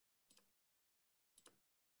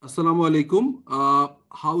Assalamu alaikum.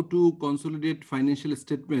 How to consolidate financial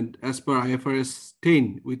statement as per IFRS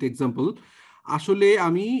 10 with example. আসলে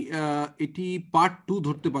আমি এটি part 2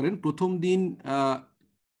 ধরতে পারেন। প্রথম দিন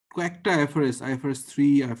কয়েকটা IFRS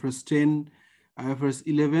 3, IFRS 10, IFRS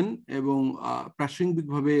 11 এবং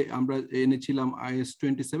প্রাসঙ্গিকভাবে আমরা এনেছিলাম IAS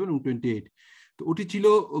 27 এবং 28। তো ওটি ছিল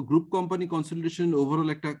গ্রুপ কোম্পানি কনসলিডেশন ওভারঅল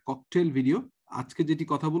একটা ককটেল ভিডিও। আজকে যেটি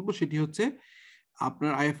কথা বলবো সেটি হচ্ছে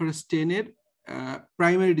আপনার IFRS 10 এর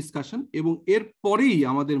প্রাইমারি ডিসকাশন, এবং এর পরেই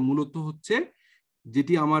আমাদের মূলত হচ্ছে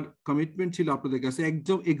যেটি আমার কমিটমেন্ট ছিল আপনাদের কাছে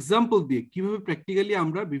একদম এক্সাম্পল দিয়ে কিভাবে প্র্যাকটিক্যালি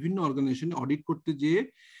আমরা বিভিন্ন অর্গানাইজেশনে অডিট করতে যেয়ে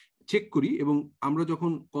চেক করি। এবং আমরা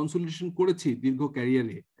যখন কনসলিডেশন করেছি দীর্ঘ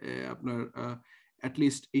ক্যারিয়ারে, আপনার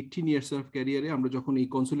অ্যাটলিস্ট 18 ইয়ার্স অফ ক্যারিয়ারে আমরা যখন এই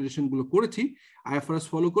কনসলিডেশন গুলো করেছি আইএফআরএস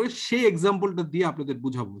ফলো করে, সেই এক্সাম্পলটা দিয়ে আপনাদের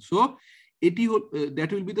বুঝাবো। সো এটি that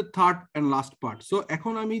will be the third and last part. So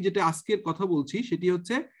এখন আমি যেটা আজকের কথা বলছি সেটি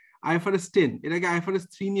হচ্ছে IFRS 10। এর আগে IFRS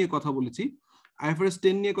 3 নিয়ে কথা বলেছি, IFRS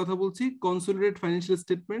 10 নিয়ে কথা বলছি। Consolidated financial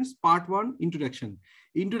statements part 1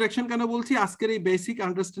 introduction কেন বলছি? আজকের এই বেসিক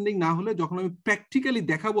আন্ডারস্ট্যান্ডিং না হলে যখন আমি প্র্যাকটিক্যালি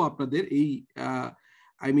দেখাবো আপনাদের এই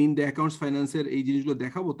দ্য অ্যাকাউন্টস ফাইন্যান্সের এই জিনিসগুলো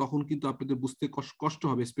দেখাবো, তখন কিন্তু আপনাদের বুঝতে কষ্ট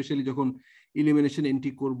হবে, স্পেশালি যখন ইলিমিনেশন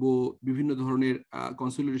এন্ট্রি করব, বিভিন্ন ধরনের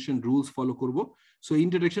কনসলিডেশন রুলস ফলো করব। সো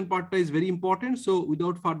ইন্ট্রোডাকশন পার্টটা is very important. So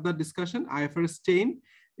without further discussion, IFRS 10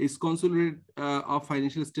 is Consolidated of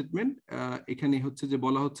Financial Statement। এখানে হচ্ছে যে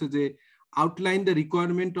বলা হচ্ছে যে outline the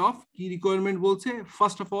requirement of, কি রিকোয়ারমেন্ট বলছে?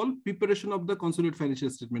 First of all preparation of the consolidated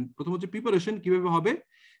financial statement. প্রথম হচ্ছে প্রিপারেশন কিভাবে হবে,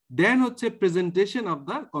 দেন হচ্ছে presentation of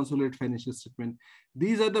the consolidated financial statement.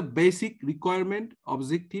 These are the basic requirement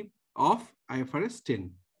objective of IFRS 10।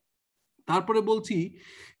 তারপরে বলছি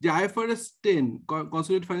যে IFRS 10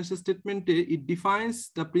 কনসোলিডেটেড ফাইন্যান্সিয়াল স্টেটমেন্টে ইট ডিফাইন্স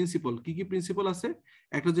দ্য প্রিন্সিপল। কি কি প্রিন্সিপল আছে?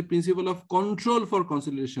 একটা হচ্ছে principle of control for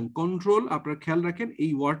consolidation. Control, আপনারা খেয়াল রাখেন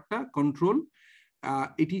এই ওয়ার্ডটা কন্ট্রোল,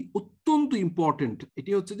 এটি অত্যন্ত ইম্পর্টেন্ট।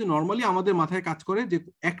 এটি হচ্ছে যে নর্মালি আমাদের মাথায় কাজ করে যে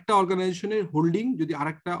একটা অর্গানাইজেশনের হোল্ডিং যদি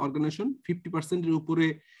আরেকটা অর্গানাইজেশন 50%-এর উপরে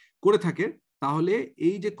করে থাকে, তাহলে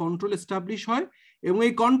এই যে কন্ট্রোল এস্টাবলিশ হয়, এবং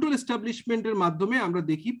এই কন্ট্রোল এস্টাবলিশমেন্টের মাধ্যমে আমরা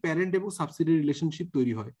দেখি প্যারেন্ট এবং সাবসিডিয়ারি রিলেশনশিপ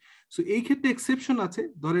তৈরি হয়। সো এই ক্ষেত্রে এক্সেপশন আছে,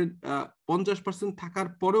 ধরেন 50% থাকার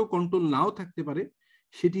পরেও কন্ট্রোল নাও থাকতে পারে,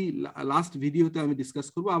 সেটি লাস্ট ভিডিওতে আমি ডিসকাস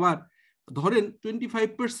করব। আবার ধরেন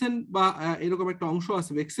 25% বা এরকম একটা অংশ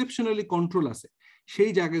আছে, এক্সেপশনালি কন্ট্রোল আছে,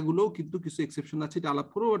 সেই জায়গাগুলোও কিন্তু কিছু এক্সেপশন আছে, এটা আলাপ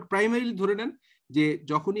করবো। বাট প্রাইমারিলি ধরে নেন যে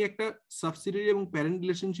যখনই একটা সাবসিডিয়ারি এবং প্যারেন্ট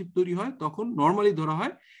রিলেশনশিপ তৈরি হয়, তখন নর্মালি ধরা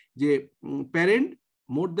হয় যে প্যারেন্ট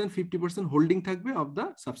মোর দেন 50% হোল্ডিং থাকবে অফ দ্য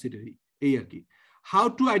সাবসিডিয়ারি, এই আর কি। How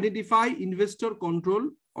to identify investor control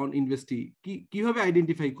on ইনভেস্টি, কিভাবে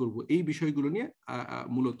আইডেন্টিফাই করব, এই বিষয়গুলো নিয়ে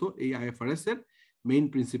মূলত এই IFRS এর মেইন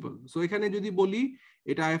প্রিন্সিপাল। সো এখানে যদি বলি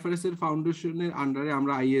এটা IFRS এর ফাউন্ডেশনের আন্ডারে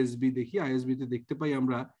আমরা IASB দেখি, IASB তে দেখতে পাই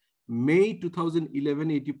আমরা মে 2011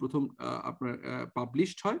 এটি প্রথম আপনার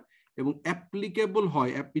পাবলিশড হয় এবং অ্যাপ্লিকেবল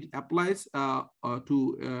হয়, applies to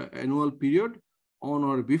annual period on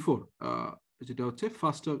or before, যেটা হচ্ছে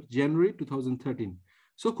 1st of January 2013।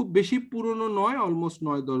 সো খুব বেশি পুরনো নয়, অলমোস্ট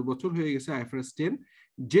 9-10 বছর হয়ে গেছে IFRS 10,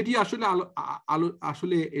 যেটি আসলে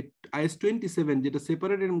আসলে IAS 27 যেটা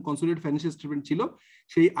সেপারেট এবং কনসোলিডেটেড ফাইন্যান্সিয়াল স্টেটমেন্ট ছিল,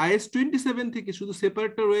 সেই IAS 27 থেকে শুধু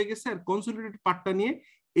সেপারেটটা রয়ে গেছে, আর কনসোলিডেটেড পার্টটা নিয়ে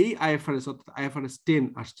এই IFRS অর্থাৎ IFRS 10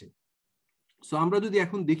 আসছে। সো আমরা যদি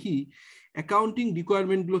এখন দেখি অ্যাকাউন্টিং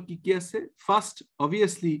রিকোয়ারমেন্ট গুলো কি কি আছে। ফার্স্ট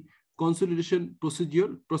অবভিয়াসলি কনসলিডেশন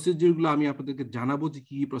প্রসিডিওর গুলো আমি আপনাদেরকে জানাবো যে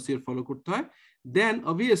কি কি প্রসিডিওর ফলো করতে হয়। দেন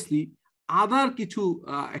অবভিয়াসলি আদার কিছু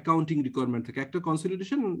অ্যাকাউন্টিং রিকোয়ারমেন্ট থাকে, একটা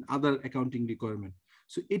কনসলিডেশন, আদার অ্যাকাউন্টিং রিকোয়ারমেন্ট।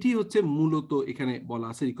 সো এটি হচ্ছে মূলত এখানে বলা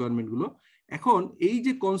আছে রিকোয়ারমেন্ট গুলো। এখন এই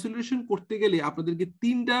যে কনসলিডেশন করতে গেলে আপনাদেরকে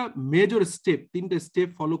তিনটা স্টেপ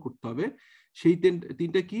ফলো করতে হবে। সেই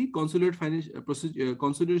তিনটা কি?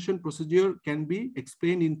 Consolidation procedure can be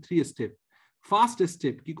explain in 3 step. First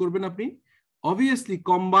step কি করবেন আপনি? obviously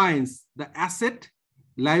combines the asset,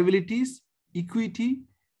 liabilities, equity,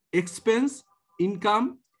 expense, income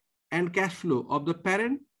and cash flow of the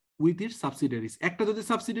parent with its subsidiaries। একটা যদি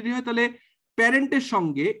সাবসিডিয়ারি হয় তাহলে প্যারেন্টের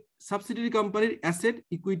সঙ্গে সাবসিডিয়ারি কোম্পানির asset,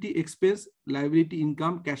 equity, expense, liability,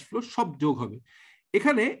 income, cash flow সব যোগ হবে।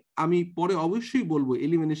 এখানে আমি পরে অবশ্যই বলবো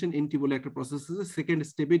এলিমিনেশন এন্ট্রি বলে একটা প্রসেস আছে, সেকেন্ড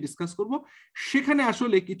স্টেপে ডিসকাস করব, সেখানে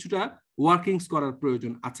আসলে কিছুটা ওয়ার্কিংস করার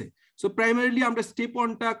প্রয়োজন আছে। সো প্রাইমারিলি আমরা স্টেপ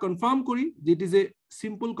 1টা কনফার্ম করি যে it is a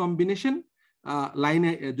simple combination.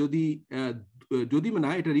 লাইনে যদি না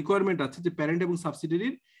এটা রিকোয়ারমেন্ট আছে যে প্যারেন্ট এবং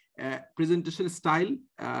সাবসিডিয়ারির প্রেজেন্টেশন স্টাইল,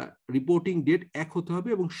 রিপোর্টিং ডেট এক হতে হবে,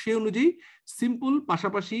 এবং সে অনুযায়ী সিম্পল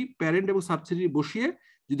পাশাপাশি প্যারেন্ট এবং সাবসিডিয়ারি বসিয়ে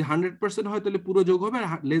যদি 100% হয় তাহলে পুরো যোগ হবে,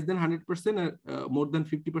 আর লেস দেন 100% মোর দেন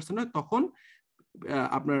 50% হয় তখন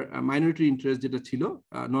আপনার মাইনরিটি ইন্টারেস্ট যেটা ছিল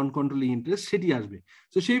নন কন্ট্রোলিং ইন্টারেস্ট সেটি আসবে।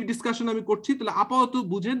 তো সেই ডিসকাশন আমি করছি। তাহলে আপাতত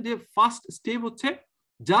বুঝেন যে ফার্স্ট স্টেপ হচ্ছে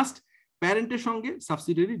জাস্ট প্যারেন্টের সঙ্গে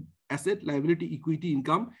subsidiary asset, liability, equity,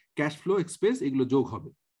 income, cash flow, expense এগুলো যোগ হবে।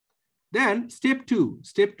 দেন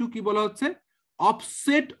স্টেপ টু কি বলা হচ্ছে,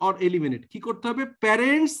 অফসেট অর এলিমিনেট। কি করতে হবে,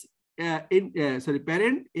 parents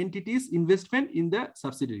parent entities investment in the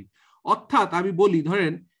subsidiary. অর্থাৎ আমি বলি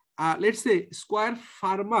ধরেন let's say square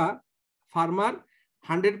farmer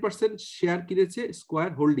 100% share কিনেছে স্কয়ার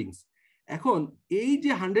হোল্ডিংস। এখন এই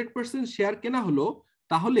যে 100% শেয়ার কেনা হলো,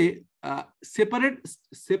 তাহলে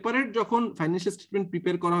সেপারেট যখন ফাইন্যান্সিয়াল স্টেটমেন্ট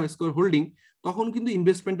প্রিপেয়ার করা হয় স্কয়ার হোল্ডিং, তখন কিন্তু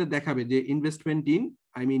ইনভেস্টমেন্টটা দেখাবে যে ইনভেস্টমেন্ট ইন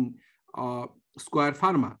স্কয়ার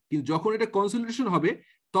ফার্মা। কিন্তু যখন এটা কনসলিডেশন হবে,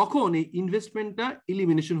 তখন এই ইনভেস্টমেন্টটা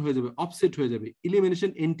ইলিমিনেশন হয়ে যাবে, অফসেট হয়ে যাবে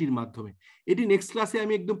ইলিমিনেশন এন্ট্রির মাধ্যমে। এটি নেক্সট ক্লাসে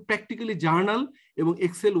আমি একদম প্র্যাকটিক্যালি জার্নাল এবং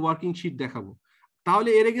এক্সেল ওয়ার্কিং শিট দেখাবো। তাহলে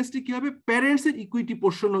এর এগেইনস্টে কি হবে, প্যারেন্টস এর ইকুইটি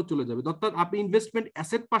পোর্শনও চলে যাবে, অর্থাৎ আপনি ইনভেস্টমেন্ট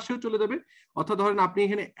অ্যাসেট পাশেও চলে যাবে। অর্থাৎ ধরেন আপনি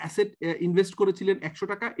এখানে অ্যাসেট ইনভেস্ট করেছিলেন 100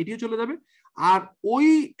 টাকা, এটিও চলে যাবে। আর ওই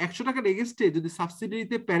 100 টাকার এগেইনস্টে যদি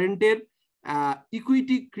সাবসিডিয়ারিতে প্যারেন্টের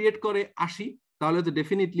ইকুইটি ক্রিয়েট করে 80, তাহলে তো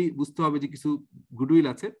ডেফিনেটলি বুঝতে হবে যে কিছু গুডউইল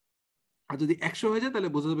আছে। আর যদি 100 হয়ে যায়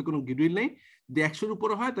তাহলে বোঝা যাবে কোনো গুডউইল নেই। যদি 100-র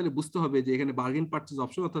উপরে হয় তাহলে বুঝতে হবে যে এখানে বার্গেন পারচেজ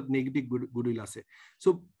অপশন অর্থাৎ নেগেটিভ গুডউইল আছে। সো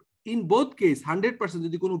ইন বোথ কেস 100%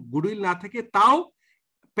 যদি কোনো গুডউইল না থাকে, তাও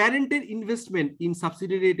প্যারেন্টের ইনভেস্টমেন্ট ইন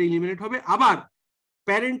সাবসিডিয়ারি এটা এলিমিনেট হবে। আবার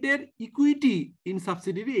প্যারেন্টের ইকুইটি ইন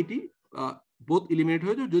সাবসিডিয়ারি এটি বোথ এলিমিনেট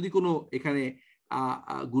হয়ে যাবে। যদি কোনো এখানে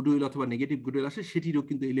গুডউইল অথবা নেগেটিভ গুডউইল আসে, সেটিরও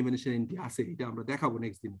কিন্তু এলিমিনেশন এন্ট্রি আছে, এটা আমরা দেখাবো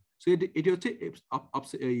নেক্সট দিন। সো এটি হচ্ছে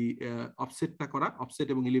অফসেটটা করা, অফসেট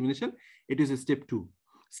এবং এলিমিনেশন। এটি হচ্ছে স্টেপ 2।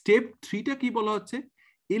 স্টেপ 3টা কি বলা হচ্ছে,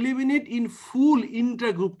 eliminate in full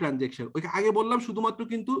inter group transaction. ওই আগে বললাম শুধুমাত্র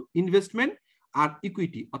কিন্তু ইনভেস্টমেন্ট আর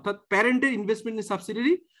ইকুইটি, অর্থাৎ প্যারেন্টের ইনভেস্টমেন্ট ইন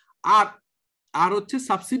সাবসিডিয়ারি আর হচ্ছে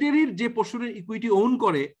সাবসিডিয়ারির যে পোর্শনের ইকুইটি ওন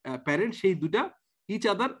করে প্যারেন্ট, সেই দুটা ইচ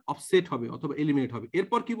আদার অফসেট হবে অথবা এলিমিনেট হবে।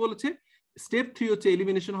 এরপর কি বলেছে, স্টেপ 3 হচ্ছে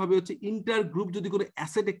এলিমিনেশন হবে হচ্ছে ইন্টার গ্রুপ যদি কোনো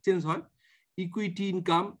অ্যাসেট এক্সচেঞ্জ হয়, ইকুইটি,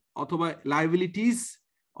 ইনকাম অথবা লায়াবিলিটিস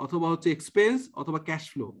অথবা হচ্ছে এক্সপেন্স অথবা cash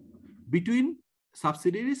flow between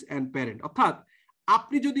সাবসিডিয়ারিজ and parent. অর্থাৎ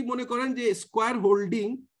আপনি যদি মনে করেন যে স্কয়ার হোল্ডিং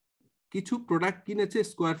কিছু প্রোডাক্ট কিনেছে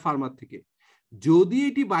স্কয়ার ফার্মার থেকে, যদি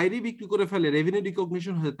এটি বাইরে বিক্রি করে ফেলে রেভিনিউ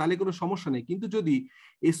রিকগনিশন হয় তাহলে কোনো সমস্যা নেই। কিন্তু যদি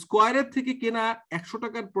স্কয়ারের থেকে কেনা 100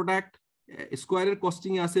 টাকার প্রোডাক্ট স্কয়ারের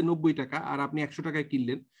কস্টিং এ আছে 90 টাকা আর আপনি 100 টাকায়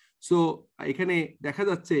কিনলেন, সো এখানে দেখা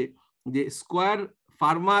যাচ্ছে যে স্কয়ার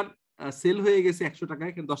ফার্মার সেল হয়ে গেছে 100 টাকায়,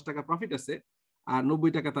 এখানে 10 টাকা প্রফিট আছে আর 90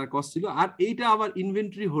 টাকা তার কস্ট ছিল। আর এইটা আবার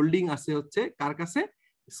ইনভেন্টরি হোল্ডিং আছে হচ্ছে কার কাছে,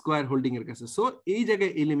 স্কয়ার হোল্ডিং এর কাছে। সো এই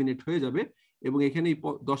জায়গায় এলিমিনেট হয়ে যাবে এবং এখানে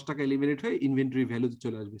 10 টাকা এলিমিনেট হয়ে ইনভেন্টরি ভ্যালুতে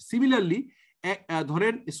চলে আসবে। সিমিলারলি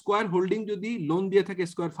ধরেন স্কয়ার হোল্ডিং যদি লোন দিয়ে থাকে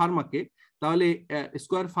স্কয়ার ফার্মাকে, তাহলে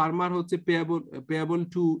স্কয়ার ফার্মার হচ্ছে পেয়াবল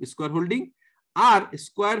টু স্কয়ার হোল্ডিং, আর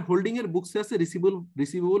স্কয়ার হোল্ডিং এর বুকসে আছে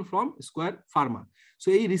receivable from square farmer. So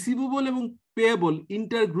এই রিসিভেবল এবং পেয়াবল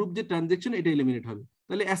ইন্টার গ্রুপ যে ট্রানজাকশন, এটা এলিমিনেট হবে।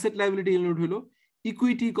 তাহলে অ্যাসেট লায়াবিলিটি এলিমিনেট হলো,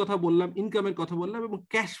 ইকুইটির কথা বললাম, ইনকামের কথা বললাম এবং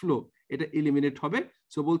ক্যাশ ফ্লো এটা এলিমিনেট হবে।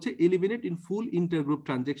 সো বলছে eliminate in full inter group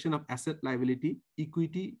transaction of asset liability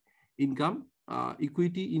equity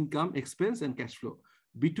income expense and cash flow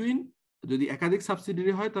between, যদি একাধিক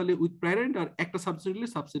সাবসিডিয়ারি হয় তাহলে উইথ প্যারেন্ট, আর একটা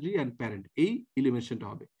সাবসিডিয়ারি এন্ড প্যারেন্ট, এই এলিমিনেশনটা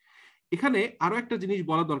হবে। এখানে আরো একটা জিনিস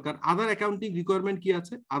বলা দরকার, আদার অ্যাকাউন্টিং রিকোয়ারমেন্ট কি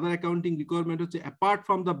আছে। আদার অ্যাকাউন্টিং রিকোয়ারমেন্ট হচ্ছে apart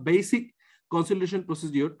from the basic consolidation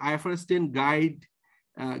procedure, IFRS-10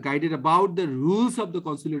 guided about the rules of the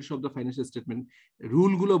consolidation of the financial statement।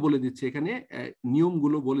 Rule গুলো বলে দিচ্ছে এখানে,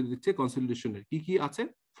 নিয়মগুলো বলে দিচ্ছে কনসলিডেশনের কি কি আছে।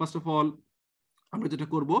 ফার্স্ট অফ অল আমরা যেটা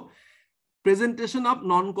করব, presentation of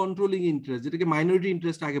non controlling interest, যেটাকে মাইনরিটি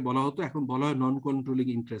ইন্টারেস্ট আগে বলা হতো, এখন বলা হয় নন কন্ট্রোলিং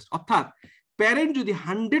ইন্টারেস্ট। অর্থাৎ প্যারেন্ট যদি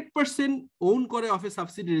 100% ওন করে অফ এ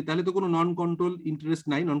সাবসিডিয়ারি, তাহলে তো কোনো নন কন্ট্রোল ইন্টারেস্ট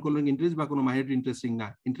নাই, নন কন্ট্রোলিং ইন্টারেস্ট বা কোনো মাইনরিটি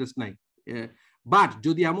ইন্টারেস্ট নাই। বাট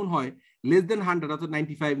যদি এমন হয় লেস দেন 100, অর্থাৎ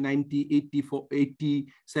 95, 90, 80,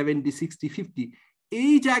 70, 60, 50,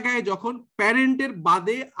 এই জায়গায় যখন প্যারেন্টের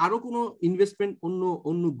বাদে আরো কোনো ইনভেস্টমেন্ট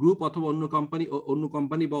অন্য গ্রুপ অথবা অন্য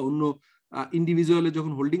কোম্পানি বা অন্য ইন্ডিভিজুয়ালের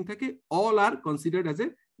যখন হোল্ডিং থাকে, all are considered as a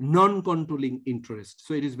non-controlling interest.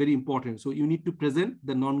 So it is very important. So you need to present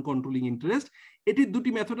the non-controlling interest. এটি দুটি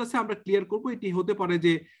মেথড আছে, আমরা ক্লিয়ার করব। এটি হতে পারে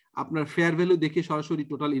যে আপনার ফেয়ার ভ্যালু দেখে সরাসরি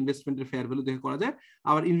টোটাল ইনভেস্টমেন্টের ফেয়ার ভ্যালু দেখে করা যায়,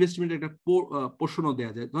 আবার ইনভেস্টমেন্টের একটা পোর্শনও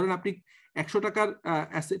দেওয়া যায়। ধরেন আপনি 100 টাকার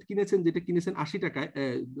অ্যাসেট কিনেছেন, যেটা কিনেছেন 80 টাকায়,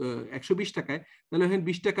 120 টাকায়, তাহলে এখানে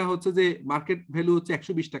 20 টাকা হচ্ছে যে মার্কেট ভ্যালু হচ্ছে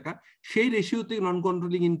 120 টাকা, সেই রেশিওতে নন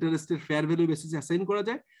কন্ট্রোলিং ইন্টারেস্টের ফেয়ার ভ্যালু বেসিসে অ্যাসাইন করা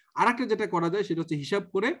যায়। আর একটা যেটা করা যায় সেটা হচ্ছে হিসাব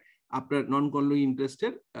করে আপনার নন কন্ট্রোলিং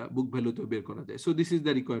ইন্টারেস্টের বুক ভ্যালুতে বের করা যায়। So this is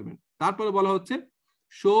the requirement. তারপরে বলা হচ্ছে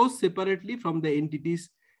shows separately from the entities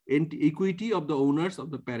equity of the owners of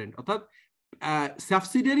the parent. অর্থাৎ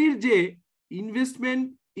সাবসিডিয়ারির যে investment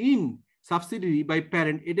in subsidiary by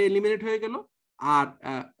parent এটা এলিমিনেট হয়ে গেল, আর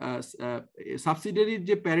সাবসিডিয়ারির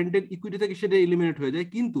যে প্যারেন্টের ইকুইটি থাকে সেটা এলিমিনেট হয়ে যায়,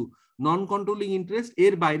 কিন্তু নন কন্ট্রোলিং ইন্টারেস্ট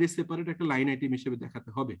এর বাইরে সেপারেট একটা লাইন আইটেম হিসেবে দেখাতে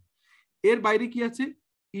হবে। এর বাইরে কি আছে?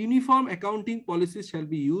 Uniform accounting policy shall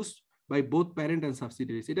be used by both parent and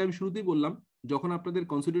সাবসিডিয়ারিজ। এটা আমি শুরুতেই বললাম, যখন আপনাদের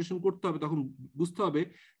কনসিডারেশন করতে হবে তখন বুঝতে হবে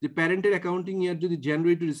যে প্যারেন্টের অ্যাকাউন্টিং ইয়ার যদি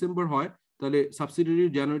জানুয়ারি টু ডিসেম্বর হয় তাহলে সাবসিডিয়ারি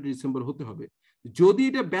জানুয়ারি টু ডিসেম্বর হতে হবে। যদি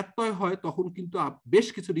এটা ব্যত্যয় হয় তখন কিন্তু বেশ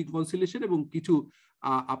কিছু রিকনসিলিয়েশন এবং কিছু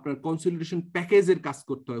আপনার কনসলিডেশন প্যাকেজের কাজ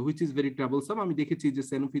করতে হয়, হুইচ ইজ ভেরি ট্রাবলসাম। আমি দেখেছি যে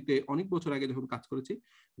সেনোফিতে অনেক বছর আগে যখন কাজ করেছি,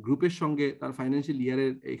 গ্রুপের সঙ্গে তার ফাইন্যান্সিয়াল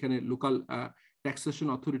ইয়ারের এখানে লোকাল ট্যাক্সেশন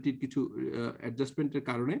অথরিটির কিছু অ্যাডজাস্টমেন্টের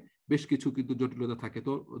কারণে বেশ কিছু কিন্তু জটিলতা থাকে।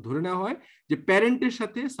 তো ধরে নেওয়া হয় যে প্যারেন্টের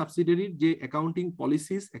সাথে সাবসিডিয়ারির যে অ্যাকাউন্টিং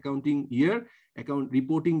পলিসিস, অ্যাকাউন্টিং ইয়ার, অ্যাকাউন্ট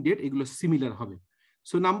রিপোর্টিং ডেট এগুলো সিমিলার হবে।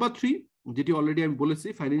 সো নাম্বার 3, যেটি অলরেডি আমি বলেছি,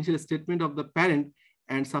 financial statement of the parent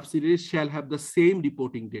and subsidiaries shall have the same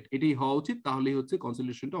reporting date। এটাই হওয়া উচিত, তাহলেই হচ্ছে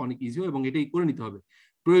কনসলিডেশনটা অনেক ইজি হয় এবং এটাই করে নিতে হবে।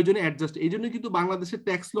 প্রয়োজনে অ্যাডজাস্ট, এই জন্য কিন্তু বাংলাদেশের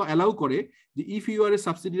ট্যাক্স ল অ্যালাউ করে যে if you R A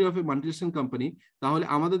subsidiary of A multinational company, তাহলে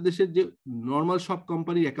আমাদের দেশের যে নর্মাল সব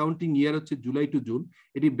কোম্পানির অ্যাকাউন্টিং ইয়ার হচ্ছে জুলাই টু জুন,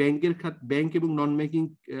 এটি ব্যাংকের ব্যাংক এবং নন ব্যাংকিং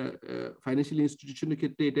ফাইন্যান্সিয়াল ইনস্টিটিউশনের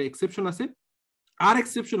ক্ষেত্রে এটা এক্সেপশন আছে। আর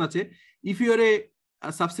এক্সেপশন আছে if you R A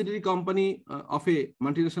subsidiary company of A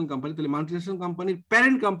multinational company, তাহলে মাল্টিন্যাশনাল কোম্পানির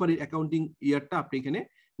প্যারেন্ট কোম্পানির অ্যাকাউন্টিং ইয়ারটা আপনি এখানে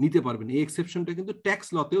নিতে পারবেন। এই এক্সেপশনটা কিন্তু ট্যাক্স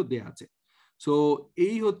লতেও দেয়া আছে। সো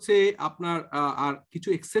এই হচ্ছে আপনার আর কিছু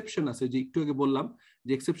এক্সেপশন আছে, যে একটু আগে বললাম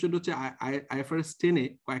যে এক্সেপশন হচ্ছে IFRS 10 এ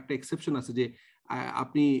কয়েকটা এক্সেপশন আছে যে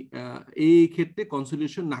আপনি এই ক্ষেত্রে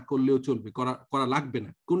কনসলিডেশন না করলেও চলবে, করা লাগবে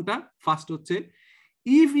না। কোনটা? ফার্স্ট হচ্ছে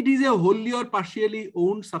if it is a Holi or partially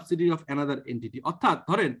owned subsidiary of another entity. অর্থাৎ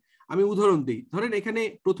ধরেন, আমি উদাহরণ দিই, ধরেন এখানে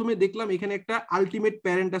প্রথমে দেখলাম এখানে একটা আলটিমেট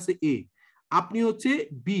প্যারেন্ট আছে এ, আপনি হচ্ছে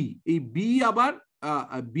বি, এই বি আবার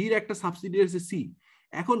বির একটা সাবসিডিয়ারি আছে সি।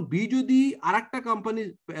 এখন বি যদি আর একটা কোম্পানির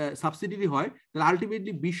সাবসিডিয়ারি হয় তাহলে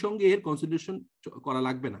আলটিমেটলি বির সঙ্গে এর কনসলিডেশন করা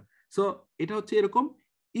লাগবে না। সো এটা হচ্ছে এরকম,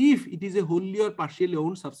 if it is a Holi or partially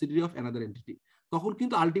owned subsidiary of another entity, তখন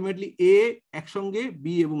কিন্তু আলটিমেটলি এ একসঙ্গে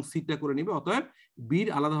বি এবং সিটা করে নেবে, অতএব বির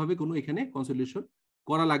আলাদাভাবে কোনো এখানে কনসলিডেশন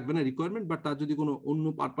করা লাগবে না রিকোয়ারমেন্ট, বাট তার যদি কোনো অন্য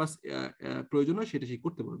পারপাস প্রয়োজন হয় সেটা সে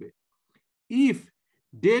করতে পারবে। If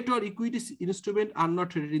date or equity instrument are not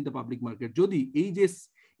traded in the public market, যদি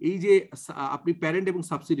এই যে আপনি প্যারেন্ট এবং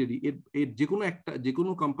সাবসিডিয়ারি এর যে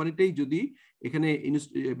কোনো কোম্পানিটাই যদি এখানে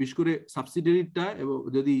বিশেষ করে সাবসিডিয়ারিটা এবং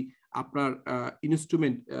যদি আপনার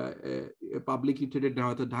ইনস্ট্রুমেন্ট পাবলিকলি ট্রেডেড না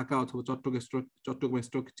হয়, তো ঢাকা অথবা চট্টগ্রাম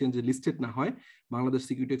স্টক এক্সচেঞ্জে লিস্টেড না হয়, বাংলাদেশ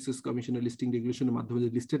সিকিউরিটি এক্সচেঞ্জ কমিশনের লিস্টিং রেগুলেশনের মাধ্যমে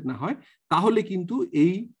যদি লিস্টেড না হয়, তাহলে কিন্তু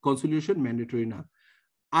এই কনসলিডেশন ম্যান্ডেটরি না।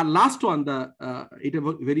 আর লাস্ট ওয়ান, এটা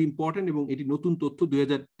ভেরি ইম্পর্টেন্ট এবং এটি নতুন তথ্য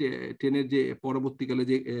 2010 যে পরবর্তীকালে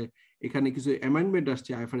যে এখানে কিছু অ্যামেন্ডমেন্ট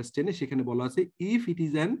আসছে IFRS 10 এ, সেখানে বলা আছে if it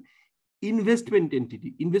is an investment entity.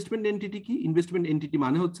 Investment entity কি? ইনভেস্টমেন্ট এন্টিটি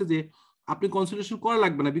মানে হচ্ছে যে আপনি কনসলিডেশন করা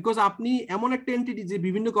লাগবে না, বিকজ আপনি এমন একটা এন্টিটি যে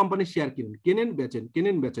বিভিন্ন কোম্পানির শেয়ার কেনেন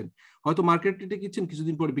বেচেন, হয়তো মার্কেটে কিনছেন,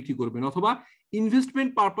 কিছুদিন পরে বিক্রি করবেন, অথবা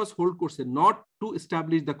ইনভেস্টমেন্ট পারপাস হোল্ড করছেন, not to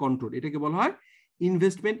establish the control, এটাকে বলা হয়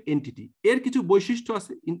ইনভেস্টমেন্ট এন্টিটি। এর কিছু বৈশিষ্ট্য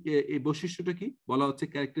আছে, এই বৈশিষ্ট্যটা কি বলা হচ্ছে,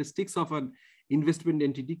 characteristics of an investment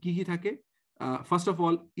entity কি কি থাকে? First of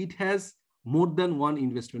all, it has more than one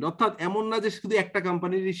investment, অর্থাৎ এমন না যে শুধু একটা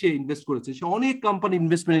কোম্পানির সে ইনভেস্ট করেছে, সে অনেক কোম্পানি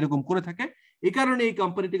ইনভেস্টমেন্ট এরকম করে থাকে, এই কারণে এই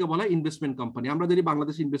কোম্পানিটিকে বলা হয় ইনভেস্টমেন্ট কোম্পানি। আমরা যদি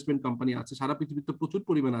বাংলাদেশে ইনভেস্টমেন্ট কোম্পানি আছে, সারা পৃথিবীতে প্রচুর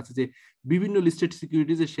পরিমাণ আছে, যে বিভিন্ন লিস্টেড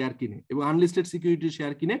সিকিউরিটিজের শেয়ার কিনে এবং আনলিস্টেড সিকিউরিটির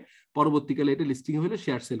শেয়ার কিনে পরবর্তীকালে এটা লিস্টিং হলে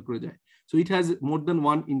শেয়ার সেল করে যায়। So it has more than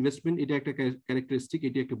one investment, এটা একটা ক্যারেক্টারিস্টিক,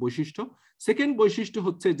 এটি একটা বৈশিষ্ট্য। সেকেন্ড বৈশিষ্ট্য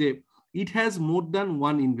হচ্ছে যে it has more than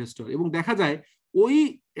one investor, এবং দেখা যায় ওই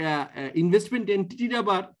ইনভেস্টমেন্ট এন্টিটির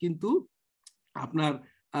আবার কিন্তু আপনার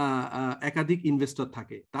একাধিক ইনভেস্টর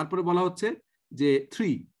থাকে। তারপরে বলা হচ্ছে যে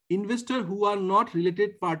 3, investor who are not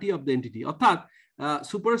related party of the entity, অর্থাৎ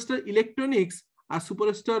সুপারস্টার ইলেকট্রনিক্স আর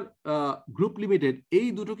সুপারস্টার গ্রুপ লিমিটেড এই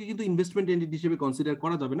দুটোকে কিন্তু ইনভেস্টমেন্ট এন্টিটি হিসেবে কনসিডার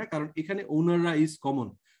করা যাবে না, কারণ এখানে ওনাররা ইজ কমন।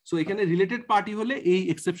 সো এখানে রিলেটেড পার্টি হলে এই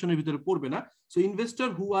এক্সেপশনের ভিতরে পড়বে না। So investor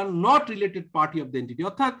who are not related party of the entity,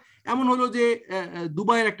 অর্থাৎ এমন হলো যে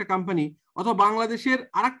দুবাইয়ের একটা কোম্পানি অথবা বাংলাদেশের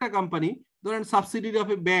আর একটা কোম্পানি, ধরেন subsidiary of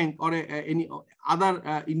A bank or any other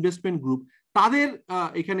investment group, তাদের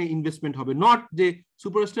এখানে ইনভেস্টমেন্ট হবে, নট যে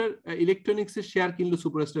সুপারস্টার ইলেকট্রনিক্স এর শেয়ার কিনলো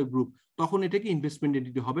সুপারস্টার গ্রুপ, তখন এটাকে ইনভেস্টমেন্ট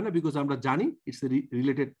এন্টিটি হবে না, বিকজ আমরা জানি it's a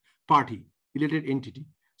related party, related entity.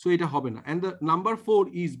 So এটা হবে না। And the number 4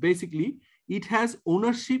 is basically it has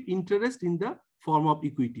ownership interest in the form of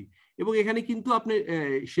equity, এবং এখানে কিন্তু আপনি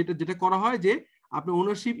সেটা যেটা করা হয় যে আপনি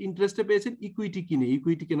ওনারশিপ ইন্টারেস্টে পেয়েছেন ইকুইটি কিনে,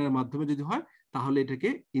 ইকুইটি কেনার মাধ্যমে যদি হয় তাহলে এটাকে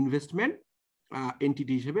ইনভেস্টমেন্ট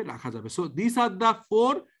এন্টিটি হিসেবে রাখা যাবে। So this are the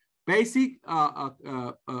 4 basic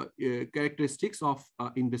characteristics of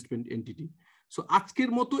investment entity. So আজকের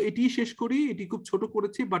মতো এটি শেষ করি, এটি খুব ছোট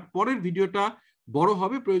করেছি, বাট পরের ভিডিওটা বড়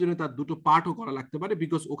হবে, প্রয়োজনে তার দুটো পার্টও করা লাগতে পারে,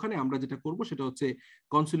 বিকজ ওখানে আমরা যেটা করব সেটা হচ্ছে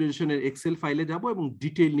কনসলিডেশনের এক্সেল ফাইলে যাব এবং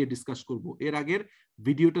ডিটেইল নিয়ে ডিসকাস করব। এর আগের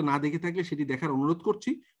ভিডিওটা না দেখে থাকলে সেটি দেখার অনুরোধ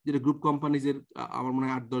করছি, যেটা গ্রুপ কোম্পানিজের আমার মনে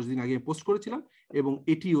হয় 8-10 দিন আগে পোস্ট করেছিলাম, এবং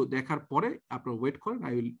এটিও দেখার পরে আপনারা ওয়েট করেন,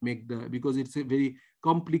 I will make the, because it's a very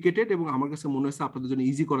complicated এবং আমার কাছে মনে হচ্ছে আপনাদের জন্য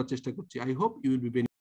ইজি করার চেষ্টা করছি। I hope you will be